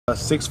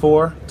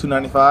6'4",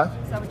 295.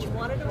 Is that what you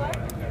wanted to wear?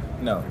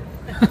 No.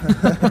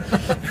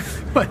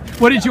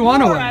 What did you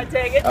want to Or wear? I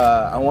take it.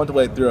 I want to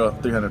weigh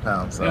 300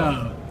 pounds, so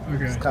Oh,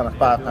 okay. it's kind of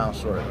 5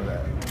 pounds short of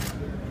that.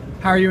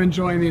 How are you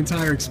enjoying the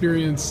entire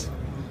experience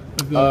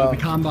of the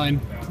combine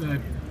today?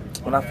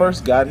 When I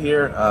first got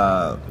here,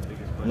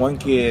 one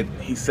kid,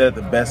 he said it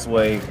the best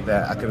way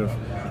that I could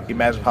have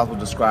imagined possible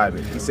to describe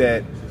it. He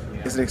said,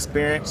 it's an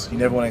experience you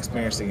never want to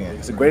experience again.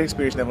 It's a great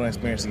experience you never want to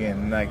experience again.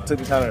 And like, it took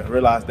me time to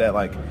realize that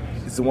like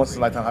it's a once in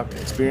a lifetime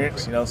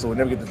experience, you know, so we'll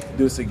never get to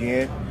do this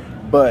again.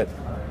 But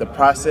the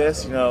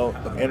process, you know,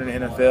 of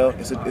entering the NFL,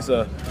 it's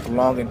a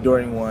long,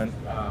 enduring one,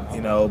 you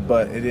know,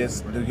 but it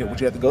is what you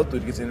have to go through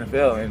to get to the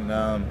NFL. And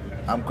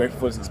I'm grateful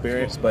for this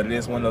experience, but it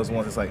is one of those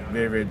ones that's like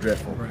very, very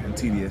dreadful and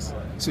tedious.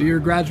 So you're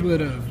a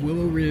graduate of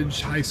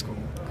Willowridge High School,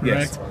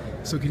 correct? Yes.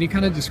 So can you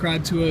kind of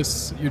describe to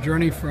us your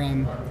journey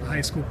from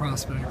high school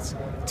prospects,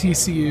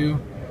 TCU,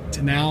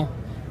 to now,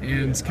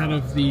 and kind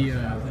of the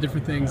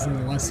different things and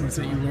the lessons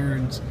that you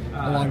learned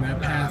along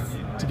that path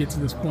to get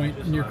to this point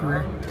in your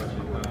career?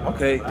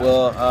 Okay,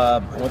 well,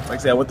 like I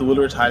said, I went to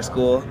Willowridge High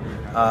School.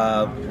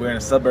 We're in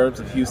the suburbs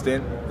of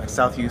Houston, like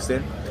South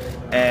Houston.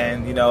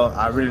 And, you know,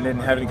 I really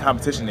didn't have any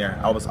competition there.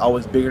 I was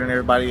always bigger than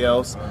everybody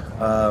else.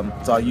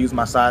 So I used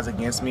my size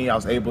against me. I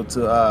was able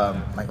to,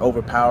 like,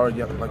 overpower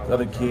like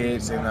other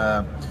kids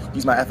and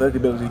use my athletic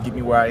ability to get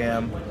me where I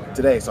am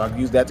today. So I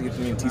used that to get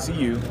me in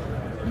TCU.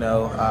 You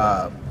know,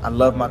 I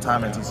love my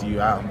time at TCU.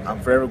 I'm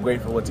forever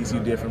grateful for what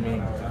TCU did for me.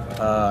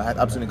 I had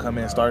the opportunity to come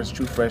in and start as a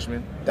true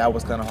freshman. That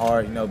was kind of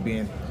hard, you know,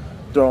 being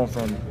thrown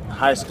from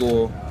high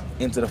school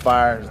into the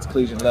fire at the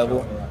collegiate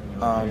level.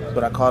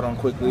 But I caught on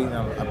quickly, and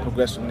I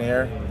progressed from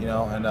there, you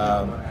know, and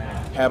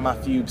had my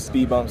few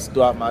speed bumps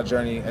throughout my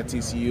journey at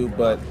TCU,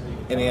 but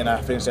in the end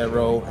I finished that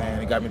role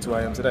and it got me to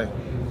where I am today.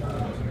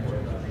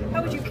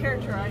 How would you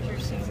characterize your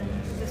season,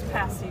 this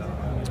past season?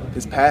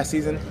 This past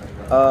season,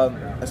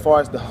 as far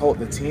as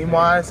the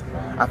team-wise,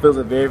 I feel it's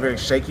a very, very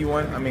shaky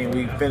one. I mean,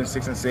 we finished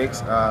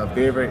 6-6,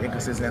 very, very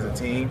inconsistent as a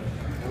team.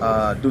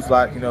 Due to a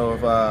lot, you know,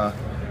 of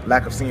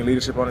lack of senior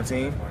leadership on the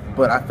team.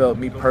 But I felt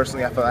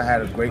I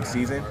had a great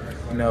season.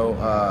 You know,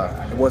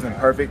 it wasn't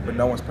perfect, but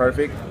no one's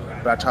perfect.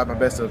 But I tried my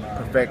best to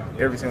perfect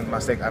every single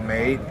mistake I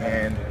made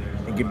and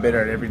get better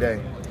at it every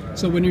day.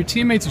 So when your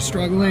teammates are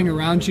struggling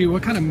around you,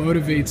 what kind of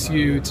motivates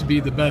you to be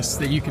the best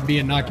that you can be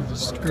and not get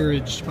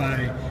discouraged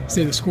by,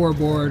 say, the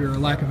scoreboard or a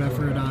lack of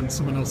effort on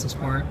someone else's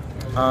part?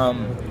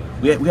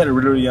 We had a really,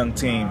 really young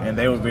team, and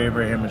they were very,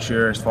 very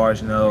immature as far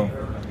as, you know,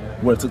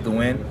 what it took to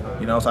win.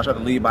 You know, so I tried to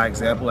lead by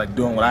example, like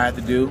doing what I had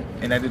to do,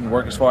 and that didn't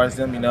work as far as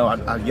them. You know,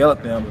 I yell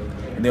at them,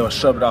 and they would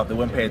shove it off. They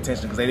wouldn't pay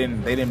attention because they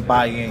didn't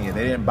buy in yet.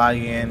 They didn't buy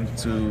in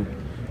to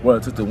what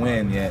it took to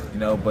win yet. You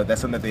know, but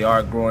that's something that they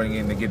are growing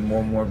in. They're getting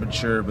more and more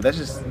mature. But that's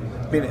what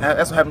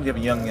happens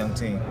when you have a young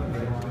team.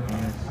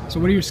 So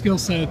what are your skill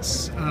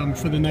sets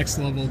for the next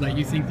level that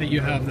you think that you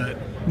have that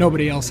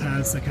nobody else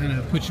has that kind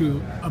of puts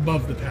you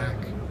above the pack?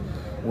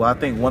 Well, I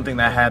think one thing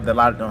that I have that a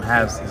lot of don't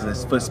have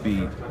is foot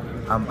speed.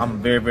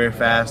 I'm very, very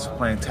fast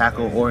playing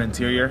tackle or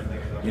interior.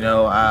 You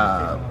know,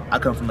 I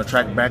come from a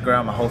track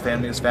background. My whole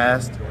family is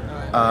fast.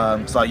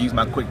 So I use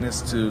my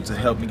quickness to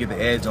help me get the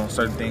edge on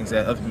certain things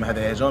that other people have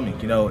the edge on me.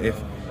 You know,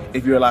 if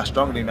you're a lot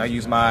stronger than me, I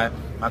use my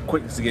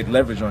quickness to get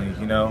leverage on you.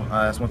 You know,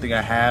 that's one thing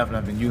I have, and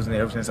I've been using it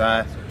ever since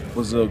I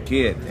was a little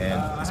kid,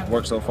 and it's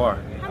worked so far.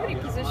 How many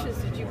positions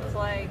did you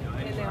play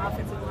in the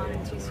offensive line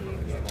at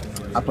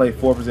TCU? I played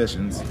 4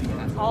 positions.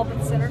 All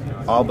but center?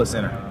 All but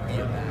center.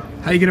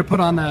 How are you going to put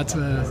on that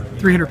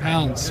 300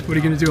 pounds? What are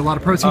you going to do, a lot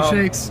of protein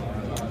shakes?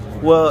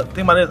 Well, the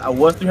thing about it is I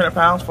was 300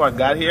 pounds before I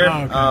got here,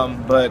 Oh,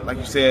 okay. but like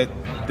you said,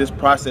 this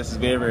process is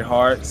very, very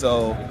hard.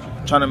 So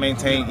trying to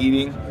maintain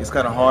eating is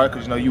kind of hard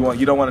because, you know,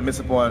 you don't want to miss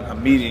upon a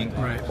meeting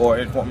or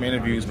informal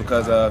interviews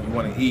because you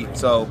want to eat.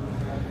 So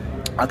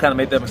I kind of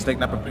made that mistake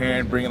not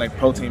preparing, bringing like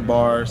protein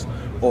bars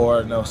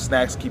or, you know,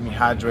 snacks to keep me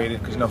hydrated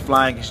because, you know,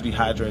 flying gets you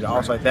dehydrated,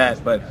 also like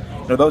that. But,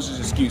 you know, those are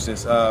just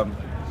excuses.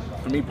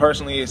 For me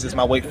personally, it's just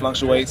my weight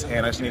fluctuates,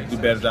 and I just need to do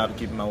a better job of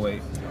keeping my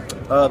weight.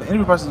 The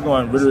interview process is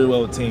going really, really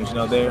well with teams. You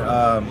know,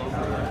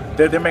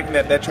 they're making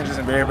that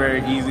transition very,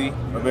 very easy,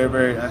 or very,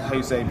 very, how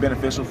you say,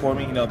 beneficial for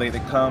me. You know, they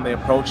come, they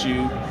approach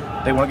you,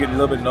 they want to get a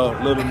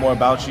little bit more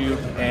about you,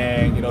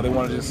 and, you know, they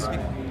want to just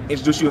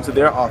introduce you into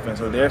their offense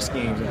or their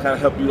schemes and kind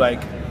of help you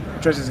like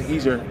transition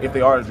easier if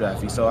they are to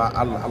draft you. So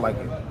I like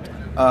it.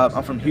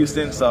 I'm from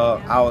Houston, so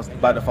I was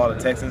by default a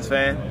Texans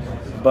fan.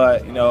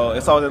 But, you know,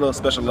 it's always a little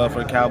special love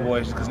for the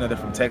Cowboys just because, you know, they're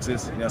from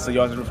Texas. You know, so you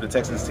always root for the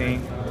Texans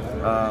team.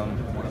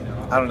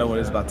 I don't know what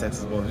it is about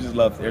Texas, but we just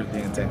love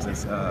everything in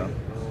Texas.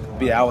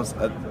 But yeah, I was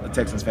a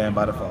Texans fan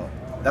by default.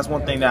 That's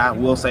one thing that I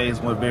will say is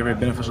what's very, very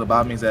beneficial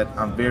about me is that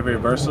I'm very, very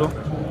versatile.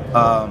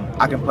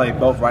 I can play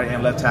both right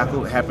and left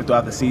tackle. It happened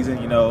throughout the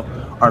season. You know,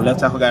 our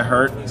left tackle got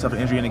hurt, suffered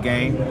an injury in the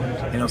game,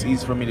 and it was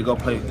easy for me to go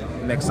play the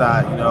next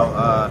side. You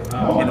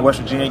know, in the West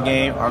Virginia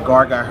game, our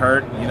guard got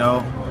hurt. You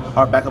know,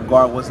 our backup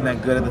guard wasn't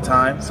that good at the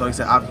time, so he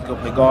said, "I'll go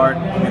play guard."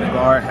 And the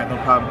guard had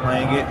no problem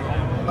playing it.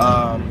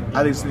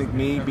 I just think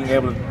me being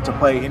able to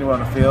play anywhere on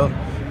the field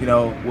you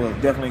know, will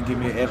definitely give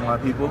me an edge on a lot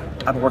of people.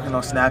 I've been working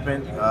on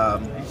snapping.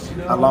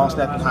 I long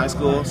snapped in high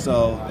school,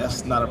 so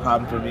that's not a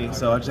problem for me.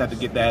 So I just have to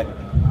get that,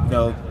 you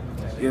know,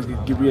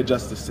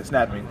 readjust to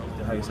snapping,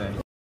 how you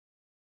say.